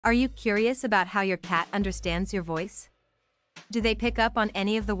Are you curious about how your cat understands your voice? Do they pick up on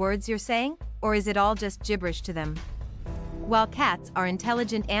any of the words you're saying, or is it all just gibberish to them? While cats are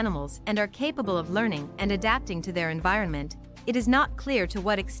intelligent animals and are capable of learning and adapting to their environment, it is not clear to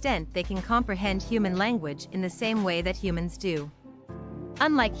what extent they can comprehend human language in the same way that humans do.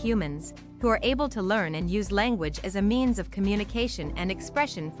 Unlike humans, who are able to learn and use language as a means of communication and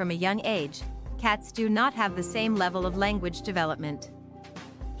expression from a young age, cats do not have the same level of language development.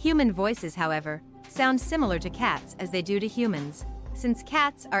 Human voices, however, sound similar to cats as they do to humans, since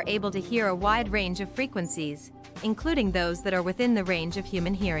cats are able to hear a wide range of frequencies, including those that are within the range of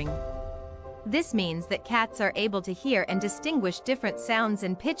human hearing. This means that cats are able to hear and distinguish different sounds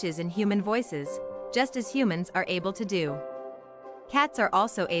and pitches in human voices, just as humans are able to do. Cats are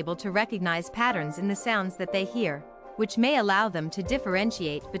also able to recognize patterns in the sounds that they hear, which may allow them to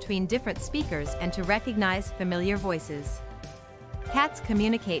differentiate between different speakers and to recognize familiar voices. Cats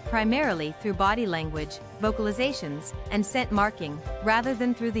communicate primarily through body language, vocalizations, and scent marking, rather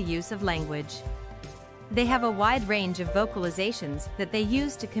than through the use of language. They have a wide range of vocalizations that they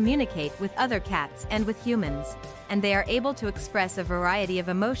use to communicate with other cats and with humans, and they are able to express a variety of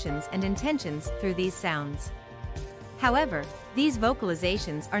emotions and intentions through these sounds. However, these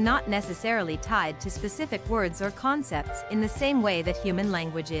vocalizations are not necessarily tied to specific words or concepts in the same way that human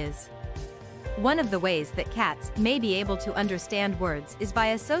language is. One of the ways that cats may be able to understand words is by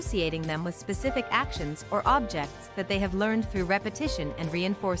associating them with specific actions or objects that they have learned through repetition and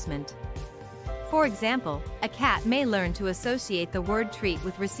reinforcement. For example, a cat may learn to associate the word treat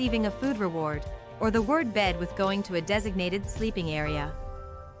with receiving a food reward, or the word bed with going to a designated sleeping area.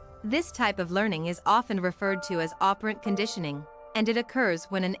 This type of learning is often referred to as operant conditioning, and it occurs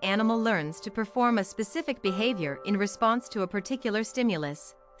when an animal learns to perform a specific behavior in response to a particular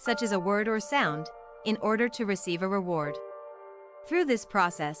stimulus, such as a word or sound, in order to receive a reward. Through this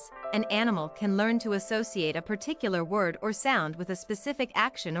process, an animal can learn to associate a particular word or sound with a specific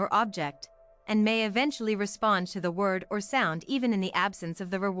action or object, and may eventually respond to the word or sound even in the absence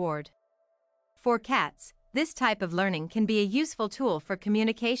of the reward. For cats, this type of learning can be a useful tool for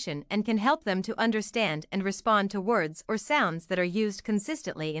communication and can help them to understand and respond to words or sounds that are used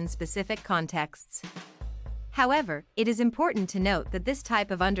consistently in specific contexts. However, it is important to note that this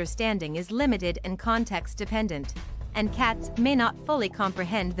type of understanding is limited and context-dependent, and cats may not fully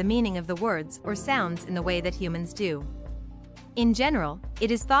comprehend the meaning of the words or sounds in the way that humans do. In general,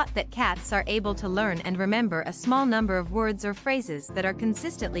 it is thought that cats are able to learn and remember a small number of words or phrases that are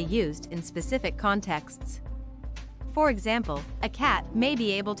consistently used in specific contexts. For example, a cat may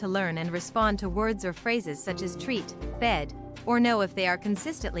be able to learn and respond to words or phrases such as treat, bed, or know if they are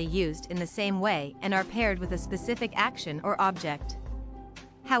consistently used in the same way and are paired with a specific action or object.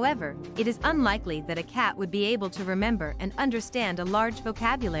 However, it is unlikely that a cat would be able to remember and understand a large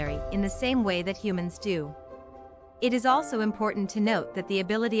vocabulary in the same way that humans do. It is also important to note that the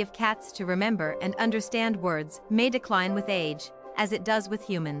ability of cats to remember and understand words may decline with age, as it does with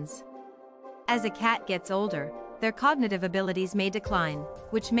humans. As a cat gets older, their cognitive abilities may decline,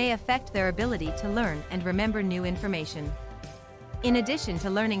 which may affect their ability to learn and remember new information. In addition to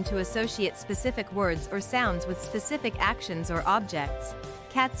learning to associate specific words or sounds with specific actions or objects,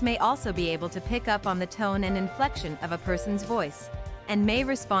 cats may also be able to pick up on the tone and inflection of a person's voice, and may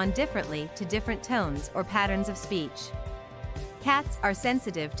respond differently to different tones or patterns of speech. Cats are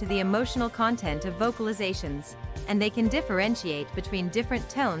sensitive to the emotional content of vocalizations, and they can differentiate between different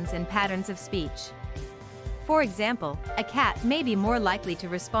tones and patterns of speech. For example, a cat may be more likely to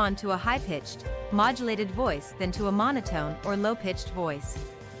respond to a high-pitched, modulated voice than to a monotone or low-pitched voice.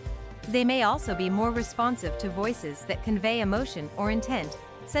 They may also be more responsive to voices that convey emotion or intent,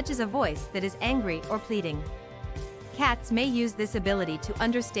 such as a voice that is angry or pleading. Cats may use this ability to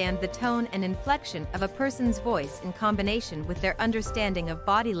understand the tone and inflection of a person's voice in combination with their understanding of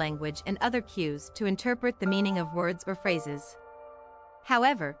body language and other cues to interpret the meaning of words or phrases.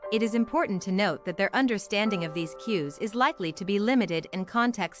 However, it is important to note that their understanding of these cues is likely to be limited and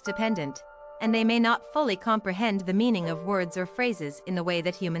context-dependent, and they may not fully comprehend the meaning of words or phrases in the way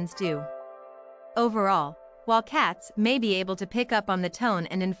that humans do. Overall, while cats may be able to pick up on the tone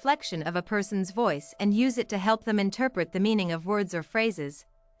and inflection of a person's voice and use it to help them interpret the meaning of words or phrases,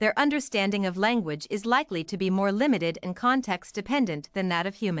 their understanding of language is likely to be more limited and context-dependent than that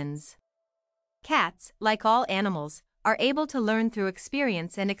of humans. Cats, like all animals, are able to learn through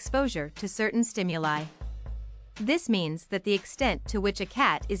experience and exposure to certain stimuli. This means that the extent to which a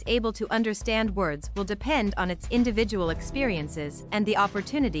cat is able to understand words will depend on its individual experiences and the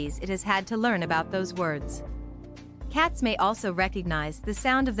opportunities it has had to learn about those words. Cats may also recognize the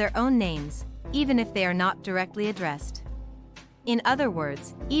sound of their own names, even if they are not directly addressed. In other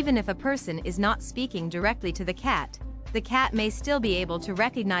words, even if a person is not speaking directly to the cat may still be able to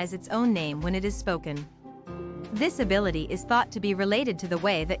recognize its own name when it is spoken. This ability is thought to be related to the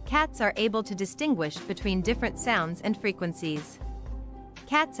way that cats are able to distinguish between different sounds and frequencies.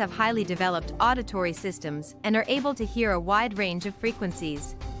 Cats have highly developed auditory systems and are able to hear a wide range of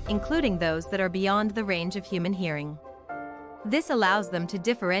frequencies, including those that are beyond the range of human hearing. This allows them to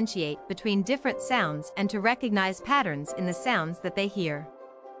differentiate between different sounds and to recognize patterns in the sounds that they hear.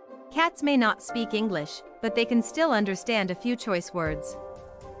 Cats may not speak English, but they can still understand a few choice words.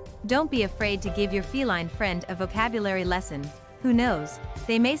 Don't be afraid to give your feline friend a vocabulary lesson. Who knows,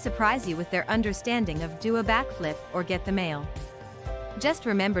 they may surprise you with their understanding of do a backflip or get the mail. Just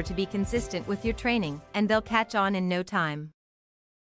remember to be consistent with your training, and they'll catch on in no time.